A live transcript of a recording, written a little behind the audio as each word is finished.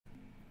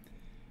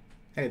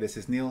Hey, this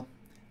is Neil,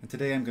 and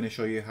today I'm going to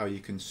show you how you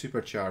can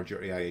supercharge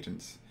your AI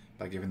agents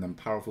by giving them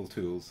powerful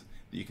tools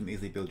that you can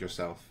easily build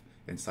yourself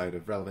inside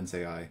of Relevance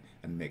AI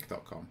and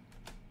Make.com.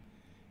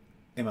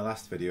 In my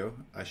last video,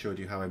 I showed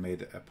you how I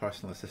made a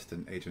personal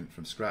assistant agent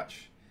from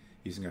scratch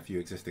using a few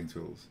existing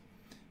tools.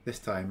 This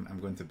time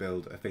I'm going to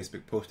build a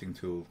Facebook posting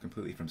tool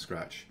completely from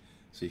scratch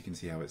so you can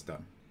see how it's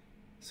done.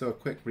 So a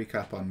quick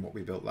recap on what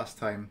we built last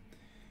time.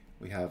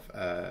 We have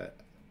a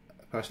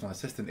personal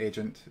assistant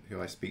agent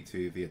who I speak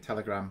to via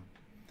Telegram,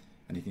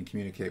 and he can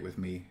communicate with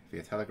me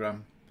via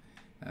Telegram.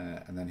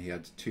 And then he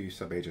had two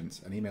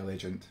sub-agents, an email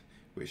agent,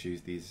 which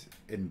used these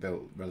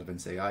inbuilt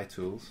Relevance AI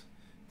tools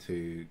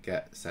to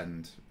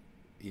send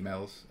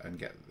emails and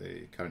get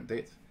the current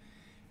date.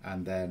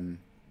 And then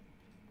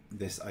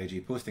this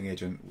IG posting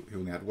agent who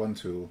only had one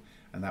tool,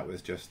 and that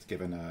was just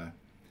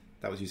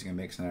that was using a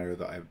make scenario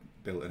that I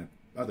built in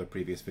another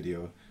previous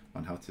video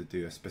on how to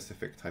do a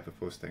specific type of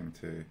posting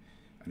to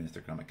an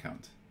Instagram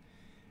account.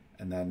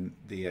 And then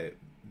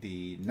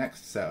the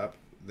next setup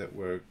that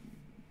we're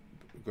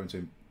going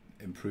to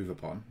improve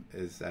upon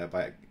is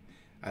by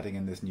adding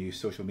in this new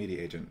social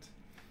media agent,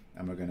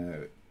 and we're going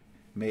to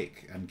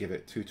make and give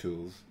it two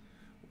tools.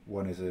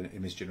 One is an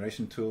image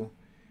generation tool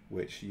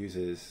which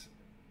uses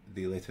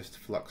the latest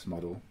Flux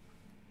model,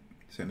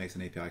 so it makes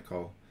an API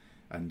call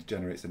and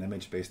generates an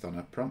image based on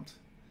a prompt,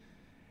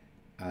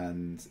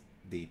 and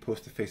the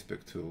post to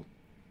Facebook tool,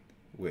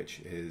 which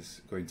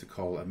is going to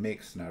call a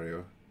make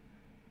scenario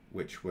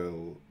which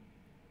will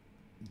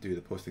do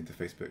the posting to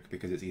Facebook,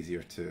 because it's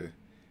easier to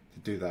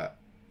do that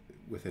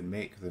within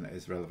Make than it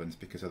is Relevance,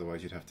 because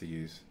otherwise you'd have to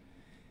use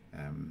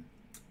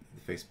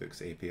Facebook's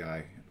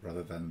API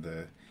rather than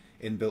the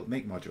inbuilt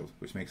Make module,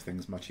 which makes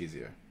things much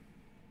easier.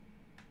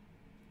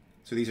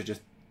 So these are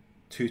just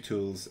two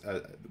tools,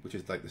 which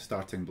is like the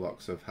starting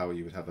blocks of how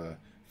you would have a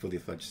fully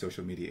fledged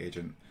social media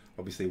agent.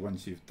 Obviously,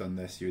 once you've done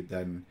this, you would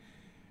then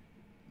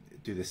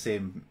do the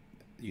same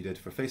you did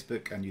for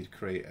Facebook, and you'd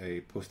create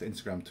a post to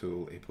Instagram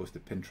tool, a post to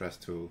Pinterest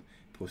tool,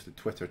 post to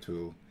Twitter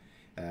tool,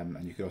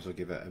 and you could also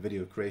give it a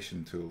video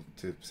creation tool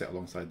to sit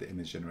alongside the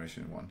image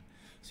generation one.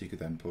 So you could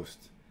then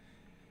post,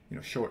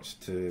 shorts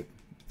to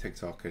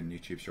TikTok and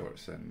YouTube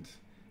Shorts and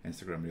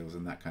Instagram Reels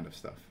and that kind of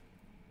stuff.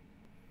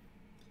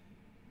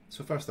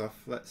 So first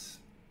off, let's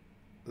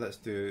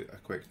do a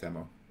quick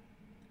demo.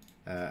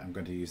 I'm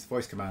going to use the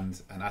voice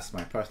command and ask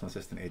my personal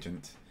assistant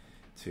agent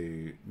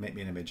to make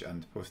me an image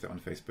and post it on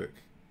Facebook.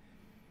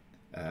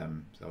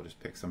 So I'll just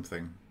pick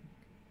something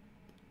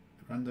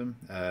random.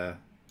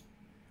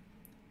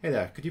 Hey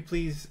there, could you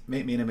please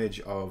make me an image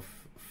of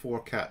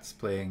 4 cats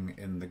playing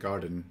in the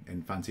garden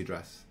in fancy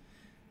dress,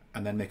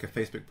 and then make a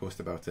Facebook post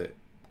about it,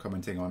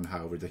 commenting on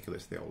how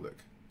ridiculous they all look?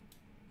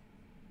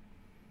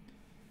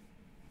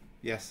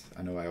 Yes,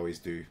 I know I always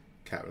do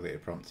cat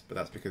related prompts, but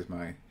that's because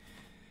my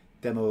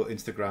demo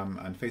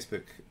Instagram and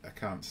Facebook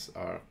accounts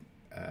are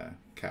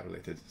cat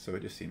related, so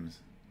it just seems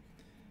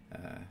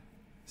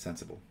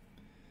sensible.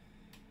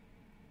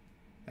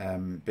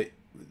 But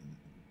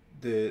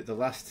the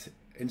last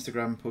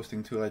Instagram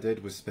posting tool I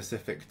did was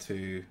specific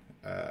to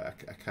a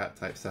cat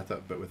type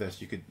setup, but with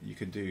this you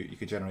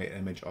could generate an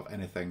image of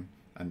anything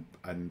and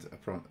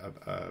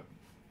a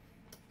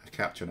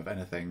caption of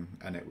anything,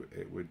 and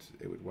it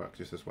would work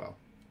just as well.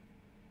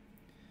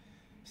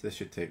 So this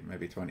should take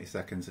maybe 20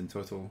 seconds in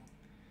total,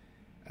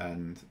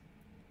 and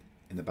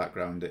in the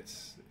background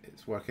it's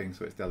working,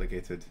 so it's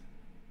delegated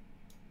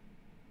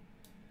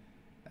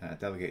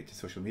to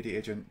social media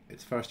agent.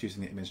 It's first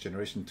using the image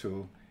generation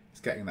tool,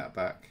 it's getting that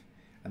back,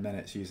 and then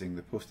it's using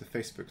the post to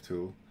Facebook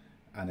tool,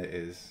 and it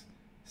is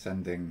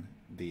sending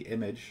the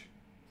image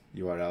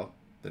URL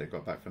that it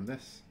got back from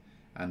this,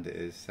 and it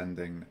is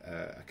sending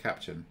a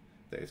caption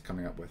that it's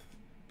coming up with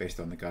based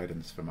on the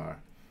guidance from our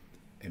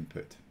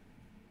input.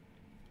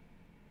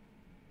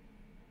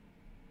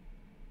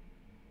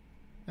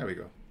 There we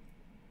go.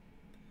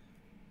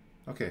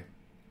 Okay,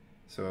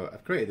 so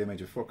I've created the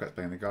image of 4 cats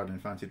playing in the garden in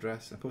fancy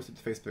dress and posted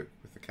to Facebook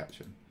with the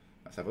caption.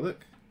 Let's have a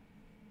look.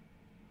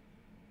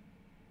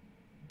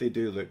 They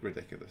do look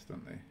ridiculous,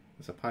 don't they?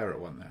 There's a pirate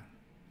one there.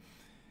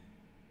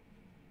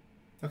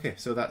 Okay,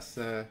 so that's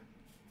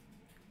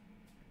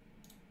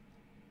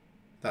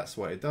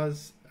what it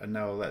does, and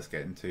now let's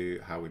get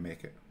into how we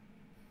make it.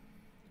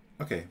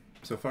 Okay,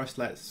 so first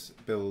let's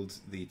build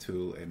the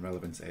tool in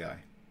Relevance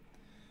AI.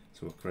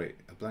 So we'll create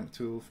a blank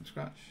tool from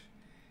scratch.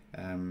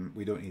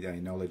 We don't need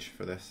any knowledge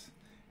for this.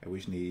 We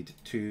just need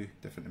 2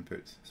 different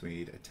inputs. So we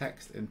need a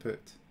text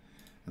input,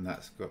 and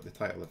that's got the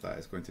title of that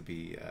is going to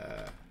be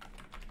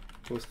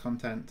post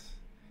content,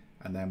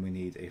 and then we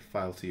need a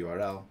file to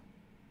URL,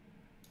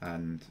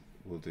 and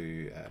we'll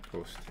do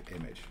post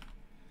image.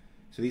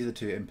 So these are the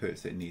 2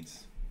 inputs it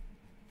needs.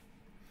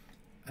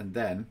 And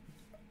then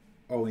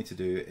all we need to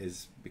do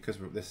is, because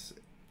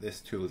this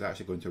tool is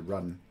actually going to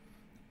run,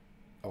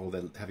 all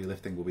the heavy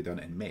lifting will be done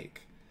in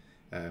Make.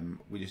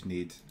 We just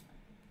need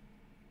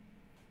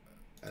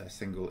a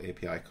single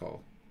API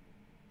call,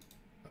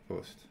 a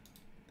post,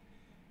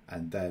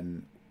 and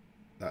then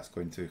that's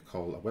going to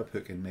call a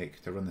webhook in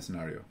Make to run the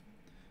scenario.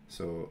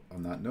 So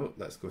on that note,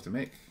 let's go to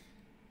make.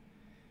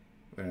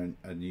 We're in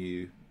a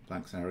new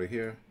blank scenario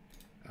here,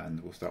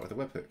 and we'll start with a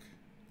webhook.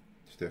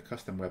 Just do a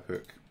custom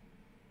webhook,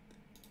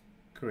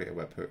 create a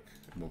webhook,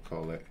 and we'll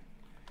call it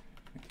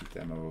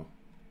demo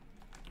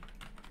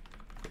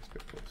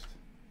Facebook post.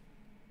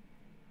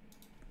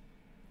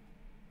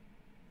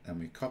 And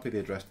we copy the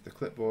address to the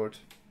clipboard,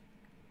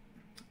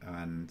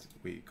 and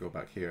we go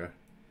back here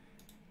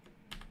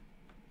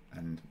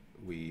and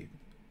we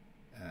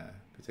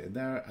put it in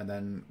there, and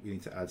then we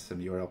need to add some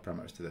URL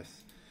parameters to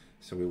this.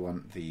 So we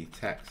want the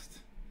text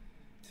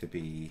to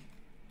be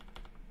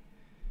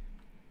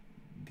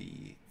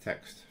the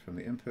text from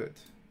the input,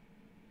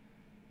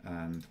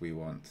 and we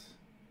want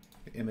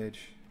the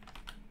image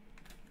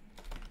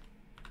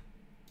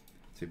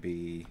to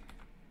be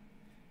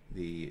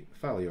the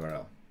file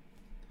URL.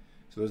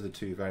 So those are the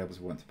two variables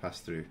we want to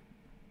pass through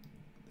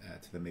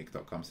to the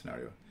make.com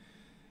scenario.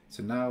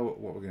 So now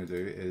what we're going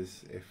to do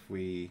is, if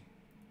we,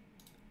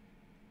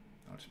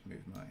 I'll just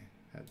move my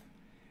head.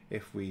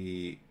 If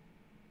we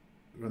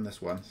run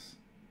this once,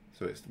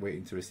 so it's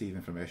waiting to receive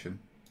information,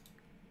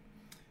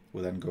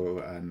 we'll then go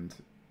and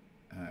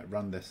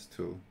run this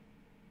tool.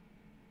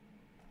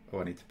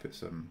 Oh, I need to put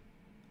some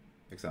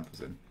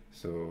examples in.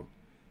 So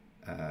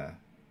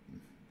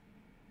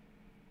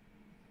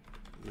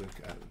look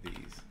at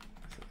these,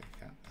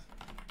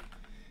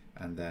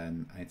 and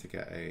then I need to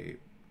get a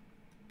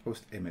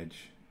post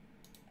image.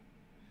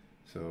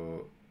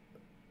 So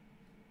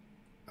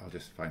I'll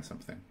just find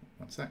something.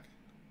 One sec.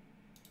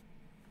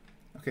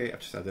 Okay, I've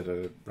just added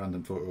a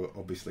random photo,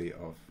 obviously,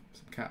 of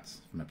some cats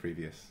from a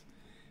previous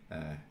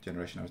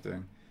generation I was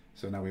doing.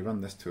 So now we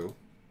run this tool.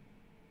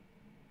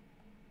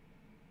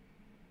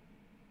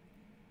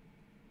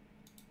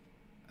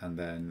 And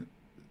then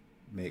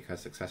Make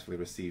has successfully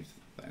received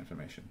that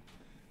information.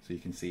 So you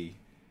can see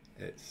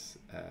it's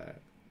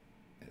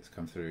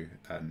come through,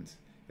 and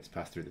it's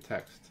passed through the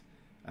text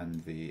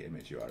and the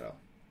image URL.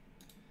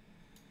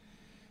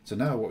 So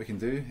now what we can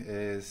do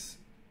is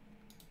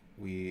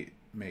we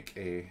get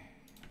a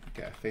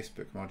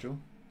Facebook module,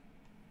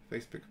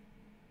 Facebook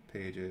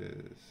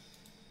pages,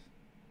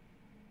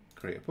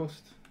 create a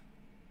post,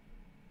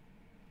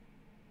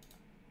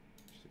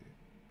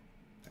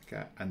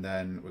 and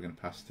then we're going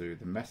to pass through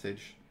the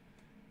message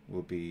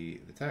will be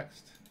the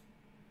text,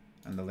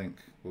 and the link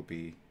will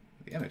be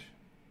the image.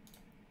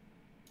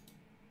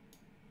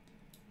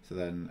 So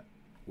then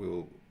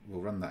we'll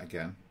run that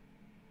again,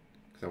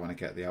 because I want to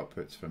get the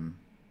outputs from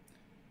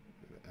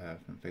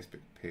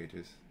Facebook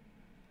pages.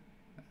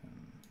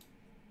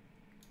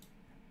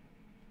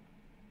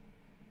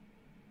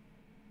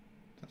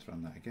 Let's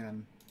run that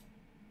again.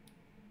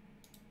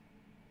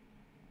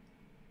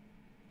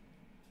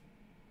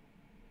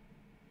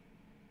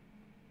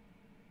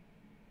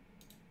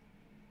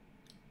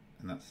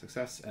 And that's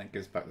success, and it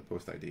gives back the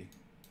post ID.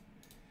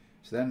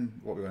 So then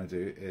what we want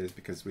to do is,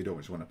 because we don't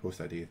just want a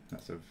post ID,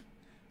 that's of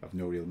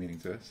no real meaning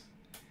to us,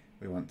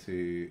 we want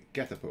to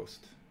get a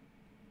post.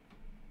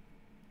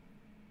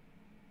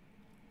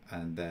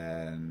 And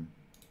then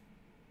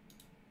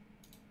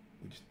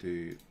we just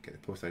get the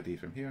post ID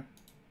from here.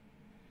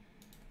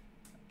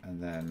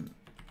 And then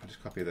I'll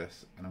just copy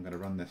this, and I'm going to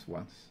run this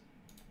once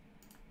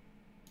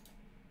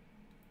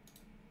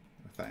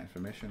with that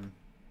information.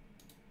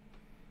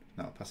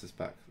 Now I'll pass this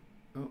back.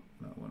 Oh,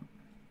 no, it won't.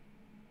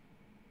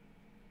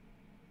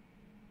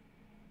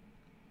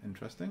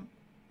 Interesting.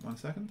 1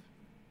 second.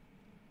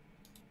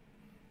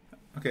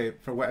 Okay,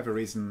 for whatever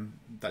reason,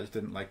 that just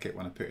didn't like it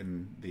when I put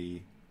in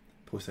the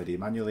post ID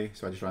manually,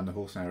 so I just ran the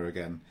whole scenario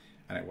again,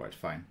 and it worked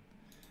fine.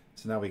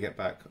 So now we get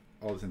back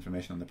all this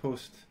information on the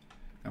post,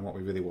 and what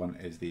we really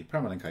want is the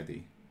permalink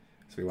ID.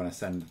 So we want to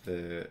send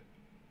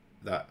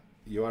that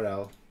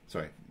URL,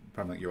 sorry,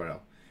 permalink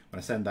URL. We want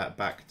to send that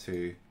back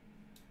to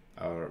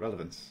our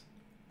relevance.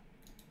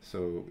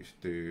 So we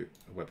should do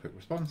a webhook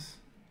response,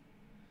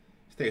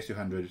 status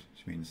 200,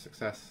 which means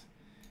success,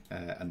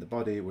 and the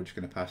body we're just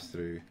going to pass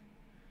through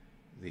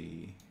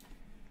the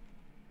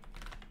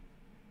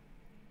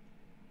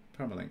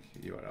permalink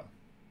URL,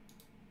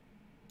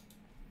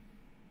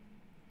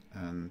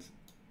 and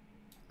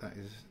that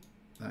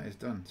is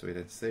done. So we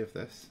then save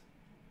this,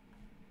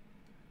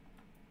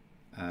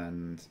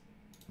 and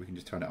we can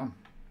just turn it on.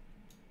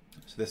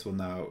 So this will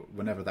now,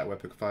 whenever that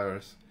webhook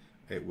fires,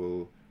 it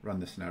will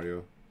run the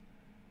scenario.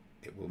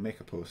 It will make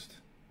a post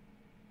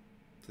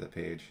to the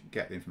page,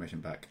 get the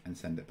information back, and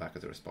send it back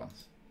as a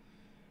response.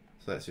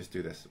 So let's just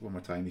do this one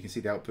more time. You can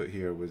see the output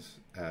here was,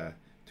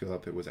 tool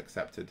output was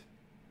accepted.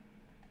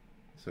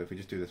 So if we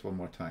just do this one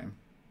more time,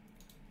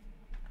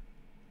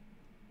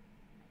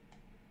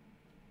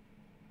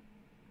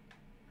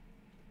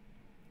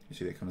 you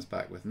see that it comes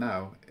back with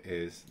now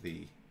is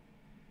the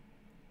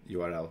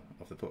URL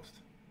of the post.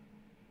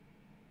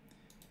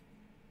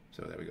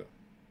 So there we go.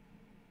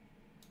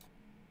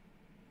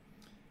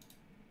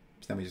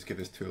 So then we just give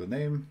this tool a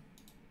name.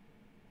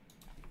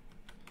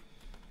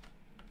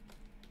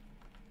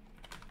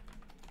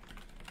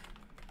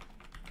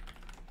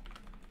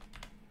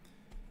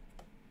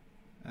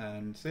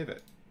 And save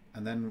it.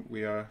 And then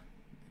we are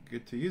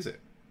good to use it.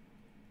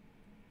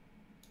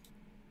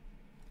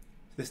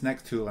 This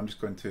next tool I'm just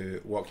going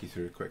to walk you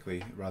through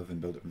quickly rather than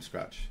build it from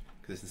scratch,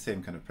 because it's the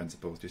same kind of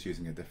principle, just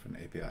using a different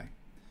API.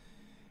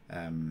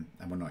 And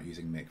we're not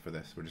using make for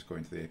this, we're just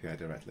going to the API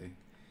directly.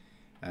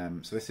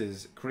 So this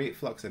is create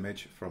Flux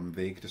image from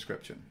vague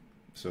description.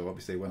 So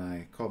obviously when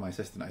I call my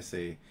assistant, I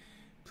say,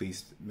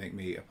 please make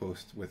me a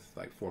post with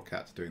like 4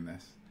 cats doing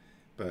this.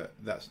 But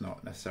that's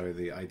not necessarily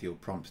the ideal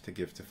prompt to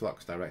give to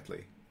Flux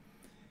directly.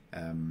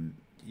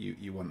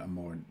 You want a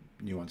more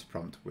nuanced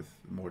prompt with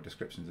more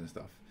descriptions and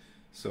stuff.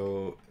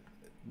 So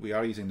we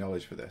are using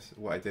knowledge for this.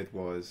 What I did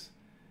was,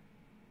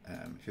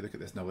 if you look at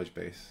this knowledge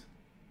base,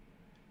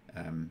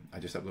 I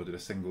just uploaded a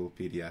single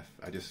PDF.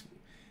 I just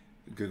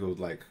Googled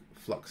like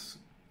Flux,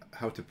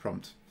 how to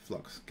prompt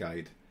Flux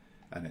guide,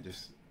 and it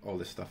just, all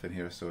this stuff in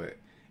here, so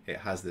it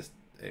has this,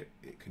 it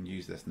can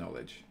use this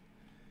knowledge.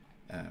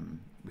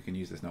 We can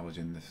use this knowledge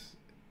in this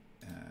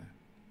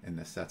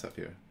setup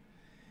here.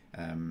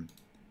 And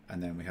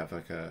then we have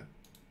like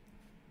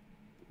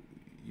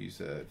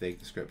use a vague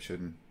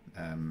description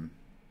to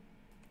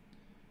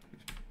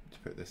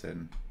put this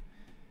in.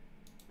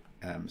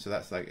 So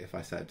that's like if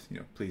I said, you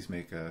know, please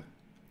make me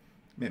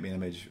an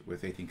image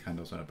with 18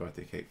 candles on a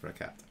birthday cake for a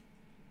cat.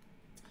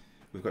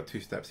 We've got 2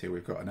 steps here.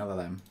 We've got an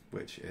LLM,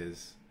 which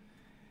is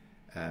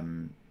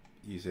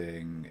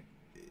using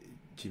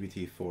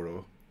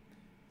GPT-4o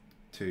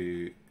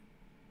to,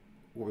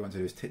 what we want to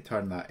do is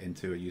turn that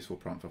into a useful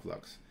prompt for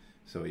Flux.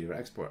 So you're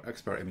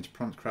expert image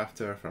prompt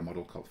crafter for a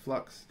model called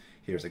Flux.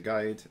 Here's a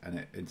guide, and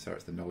it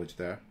inserts the knowledge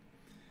there.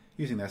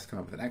 Using this, come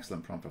up with an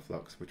excellent prompt for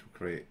Flux, which will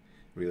create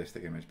a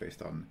realistic image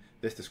based on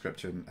this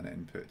description, and it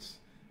inputs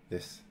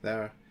this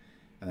there,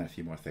 and then a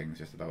few more things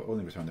just about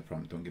only return the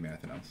prompt, don't give me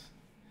anything else.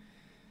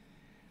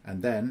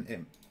 And then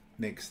it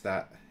makes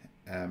that,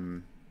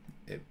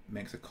 it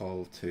makes a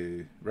call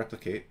to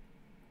replicate,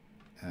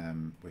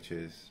 which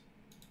is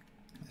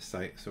the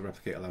site. So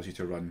replicate allows you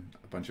to run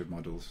a bunch of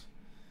models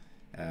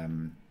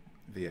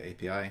via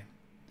API.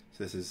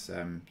 So this is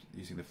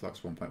using the Flux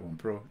 1.1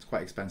 Pro. It's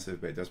quite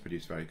expensive, but it does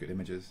produce very good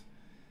images,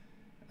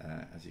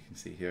 as you can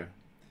see here.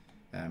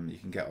 You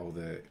can get all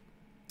the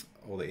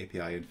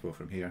API info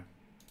from here,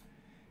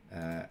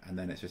 and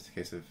then it's just a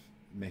case of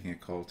making a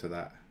call to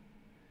that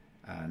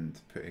and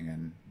putting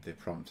in the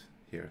prompt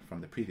here from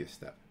the previous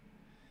step.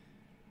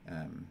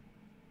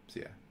 So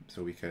yeah,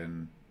 so we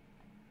can,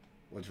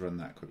 let's run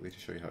that quickly to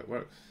show you how it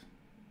works.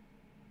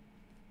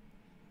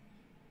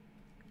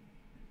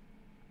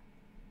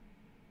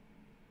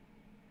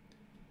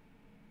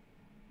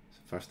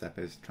 First step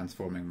is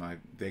transforming my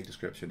vague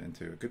description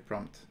into a good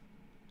prompt,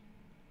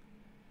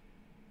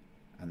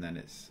 and then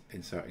it's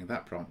inserting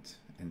that prompt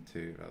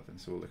into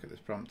relevant. So we'll look at this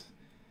prompt.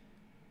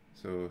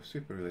 So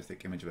super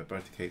realistic image of a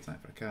birthday cake, time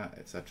for a cat,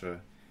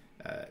 etc.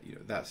 You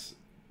know, that's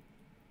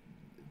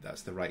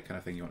the right kind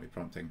of thing you want to be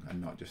prompting,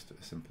 and not just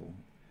a simple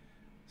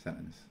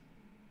sentence.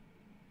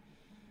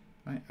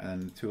 Right,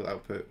 and tool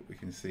output, we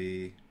can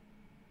see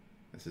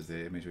this is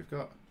the image we've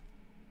got.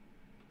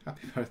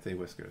 Happy birthday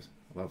whiskers,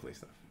 lovely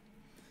stuff.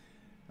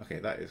 Okay,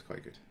 that is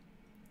quite good.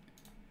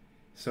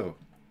 So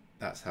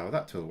that's how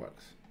that tool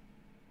works.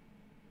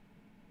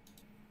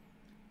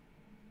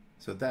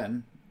 So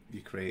then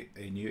you create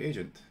a new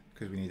agent,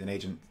 because we need an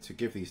agent to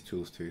give these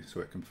tools to so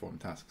it can perform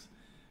tasks.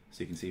 So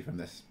you can see from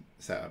this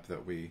setup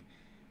that we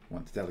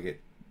want to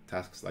delegate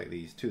tasks like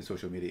these to the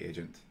social media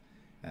agent,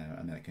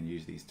 and then it can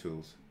use these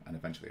tools and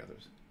eventually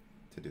others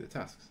to do the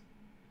tasks.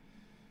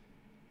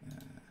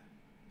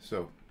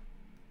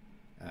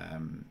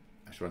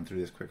 I should run through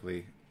this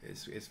quickly.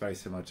 It's very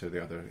similar to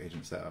the other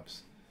agent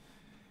setups.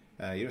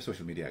 You're a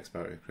social media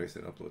expert who creates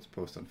and uploads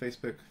posts on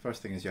Facebook.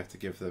 First thing is you have to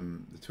give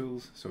them the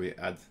tools. So we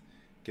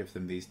give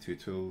them these 2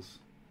 tools.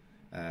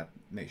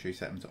 Make sure you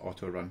set them to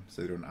auto run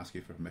so they don't ask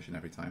you for permission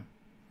every time.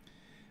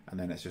 And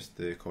then it's just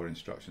the core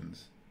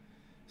instructions.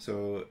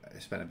 So I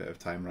spent a bit of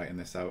time writing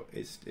this out.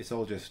 It's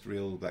all just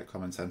real like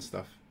common sense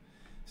stuff.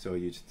 So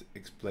you just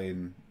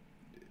explain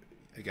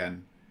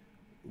again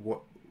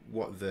what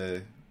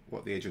the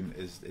agent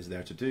is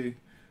there to do,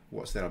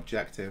 what's their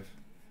objective,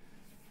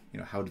 you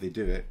know, how do they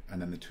do it,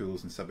 and then the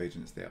tools and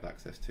sub-agents they have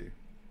access to.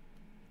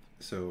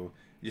 So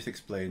you just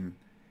explain,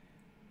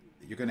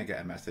 you're going to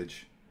get a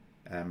message,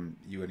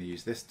 you're going to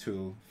use this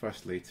tool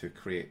firstly to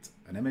create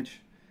an image,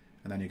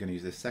 and then you're going to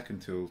use this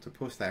second tool to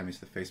post that image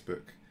to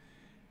Facebook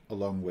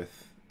along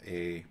with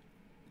a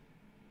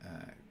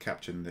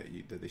caption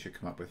that they should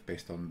come up with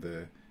based on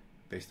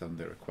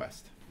the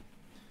request.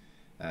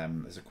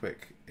 There's a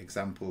quick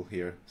example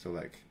here. So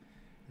like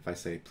if I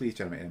say, please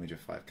generate an image of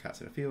 5 cats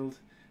in a field,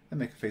 then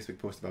make a Facebook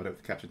post about it with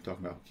a caption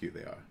talking about how cute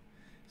they are.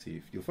 So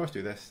you'll first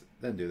do this,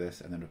 and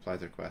then reply to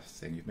the request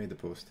saying you've made the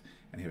post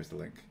and here's the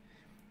link.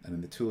 And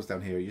then the tools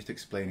down here, you just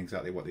explain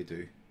exactly what they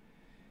do.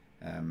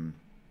 And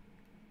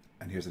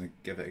here's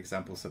give an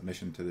example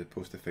submission to the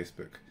post to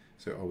Facebook.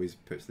 So it always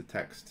puts the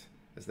text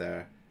as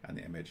there and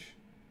the image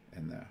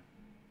in there.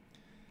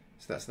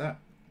 So that's that.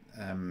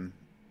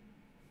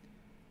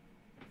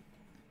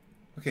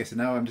 Okay, so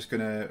now I'm just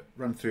going to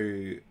run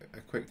through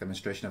a quick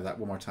demonstration of that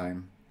one more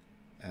time,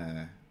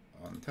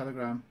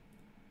 Telegram,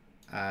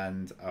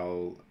 and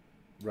I'll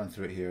run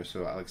through it here.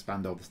 So I'll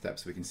expand all the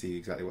steps so we can see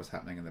exactly what's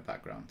happening in the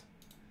background.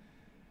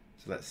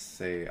 So let's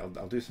say I'll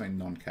do something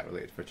non-cat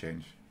related for a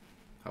change.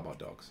 How about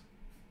dogs?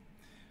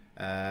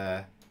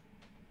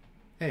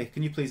 Hey,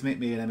 can you please make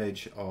me an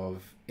image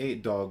of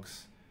 8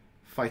 dogs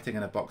fighting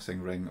in a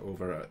boxing ring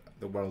over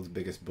the world's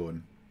biggest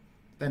bone?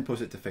 Then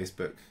post it to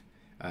Facebook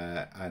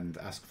and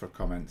ask for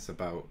comments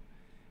about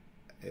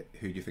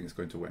who you think is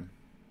going to win.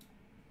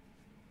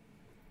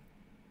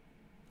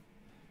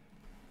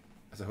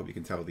 As I hope you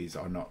can tell, these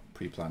are not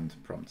pre-planned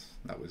prompts.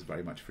 That was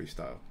very much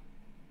freestyle.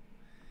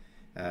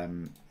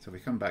 So if we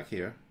come back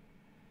here,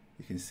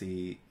 you can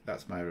see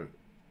that's my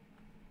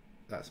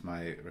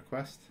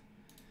request.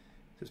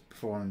 So it's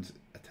performed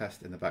a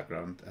test in the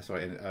background.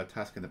 A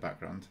task in the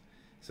background.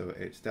 So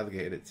it's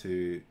delegated it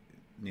to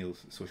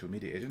Neil's social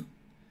media agent.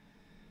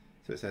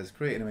 So it says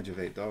create an image of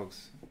 8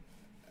 dogs,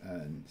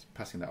 and it's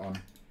passing that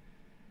on.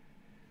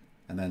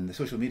 And then the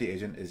social media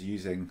agent is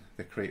using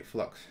the create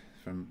Flux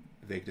from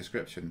vague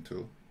description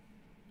tool.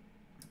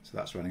 So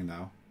that's running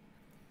now.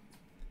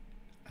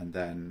 And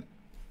then,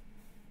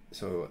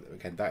 so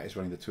again, that is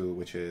running the tool,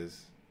 which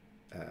is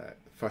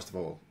first of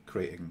all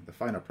creating the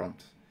finer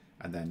prompt,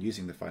 and then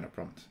using the finer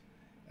prompt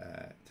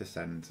to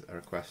send a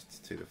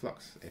request to the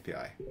Flux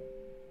API.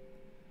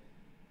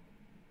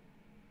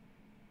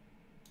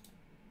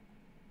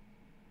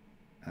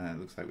 And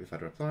it looks like we've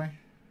had a reply.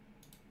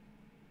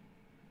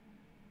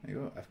 There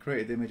you go. I've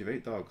created the image of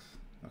 8 dogs.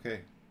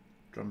 Okay,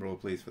 drum roll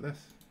please for this.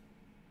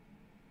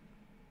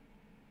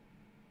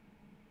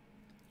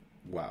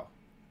 Wow,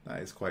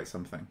 that is quite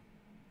something.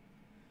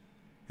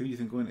 Who do you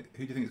think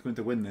is going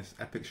to win this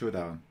epic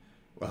showdown?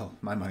 Well,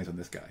 my mind's on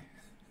this guy.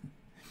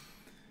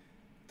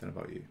 Don't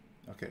know about you.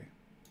 Okay.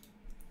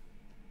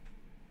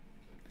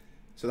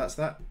 So that's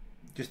that.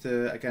 Just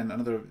again,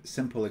 another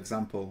simple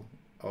example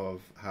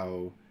of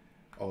how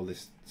all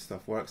this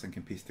stuff works and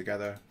can piece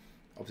together.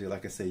 Obviously,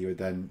 like I say,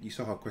 you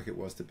saw how quick it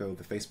was to build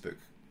the Facebook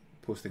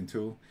posting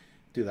tool.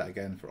 Do that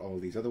again for all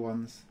these other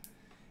ones.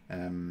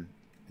 And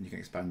you can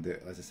expand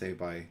it, as I say,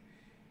 by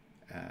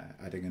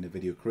adding in a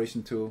video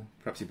creation tool.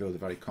 Perhaps you build a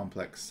very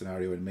complex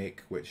scenario in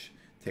Make, which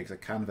takes a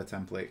Canva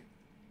template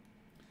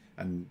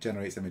and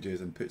generates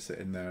images and puts it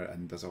in there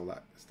and does all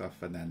that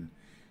stuff, and then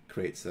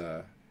creates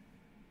a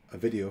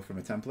video from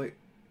a template,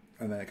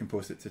 and then it can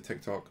post it to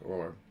TikTok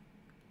or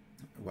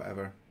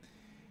whatever.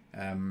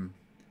 And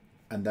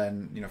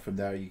then from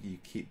there you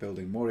keep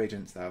building more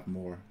agents that have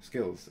more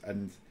skills.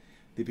 And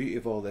the beauty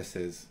of all this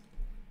is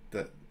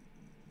that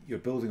you're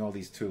building all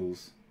these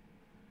tools,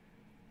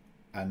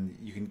 and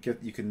you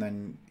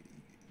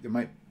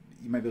might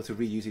be able to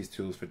reuse these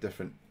tools for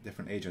different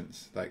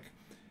agents. Like,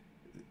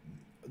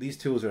 these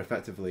tools are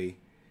effectively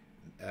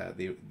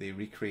they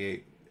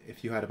recreate,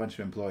 if you had a bunch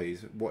of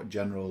employees, what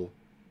general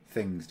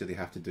things do they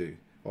have to do?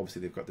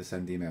 Obviously, they've got to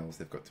send emails,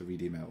 they've got to read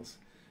emails,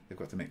 they've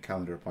got to make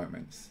calendar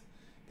appointments,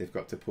 they've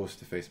got to post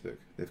to Facebook,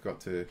 they've got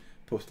to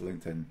post to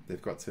LinkedIn,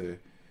 they've got to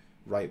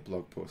write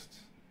blog posts,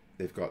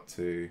 they've got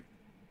to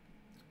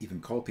even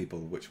call people,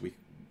 which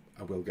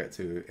I will get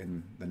to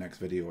in the next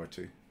video or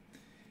two.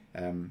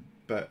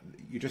 But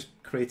you're just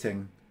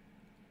creating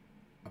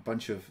a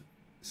bunch of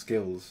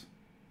skills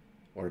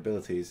or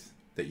abilities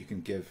that you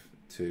can give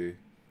to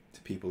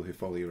people who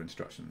follow your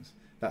instructions.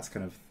 That's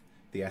kind of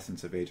the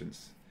essence of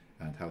agents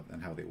and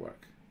how they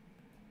work.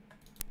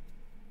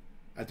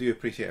 I do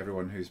appreciate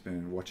everyone who's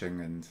been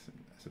watching and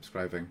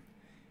subscribing.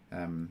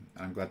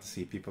 I'm glad to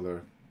see people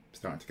are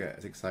starting to get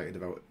as excited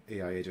about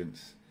AI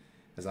agents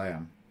as I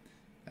am.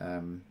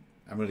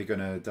 I'm really going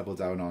to double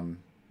down on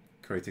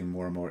creating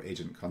more and more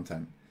agent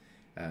content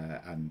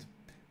and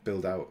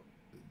build out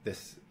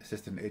this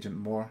assistant agent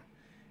more.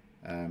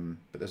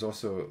 But there's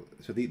also,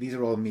 these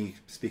are all me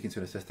speaking to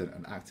an assistant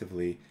and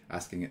actively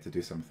asking it to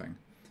do something.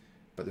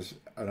 But there's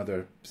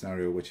another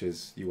scenario, which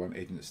is you want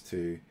agents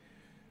to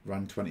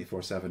run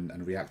 24/7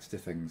 and react to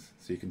things.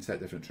 So you can set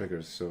different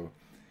triggers. So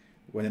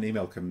when an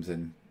email comes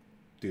in,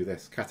 do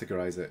this,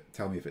 categorize it,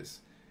 tell me if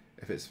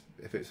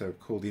it's a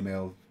cold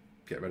email,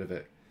 get rid of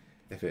it.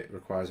 If it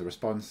requires a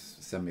response,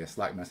 send me a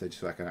Slack message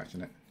so I can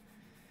action it.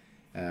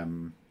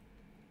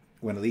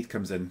 When a lead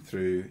comes in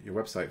through your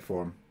website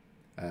form,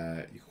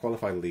 you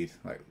qualify the lead,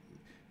 like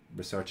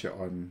research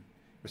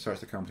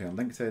the company on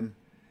LinkedIn,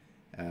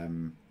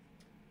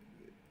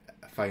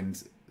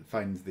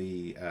 find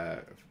the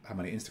how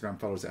many Instagram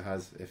followers it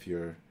has if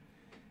you're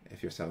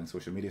selling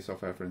social media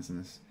software, for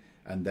instance,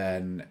 and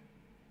then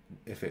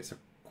if it's a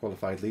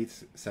qualified lead,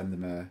 send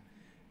them a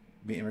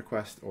meeting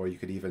request, or you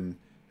could even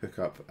hook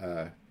up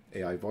a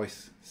AI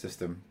voice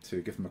system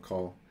to give them a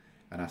call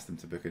and ask them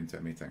to book into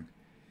a meeting,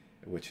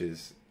 which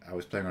is I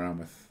was playing around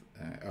with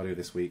earlier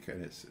this week,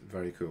 and it's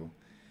very cool.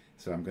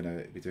 So I'm going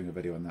to be doing a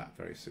video on that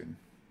very soon.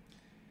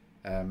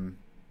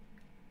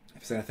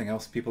 If there's anything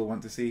else people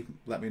want to see,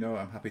 let me know.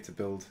 I'm happy to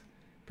build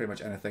pretty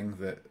much anything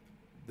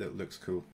that looks cool.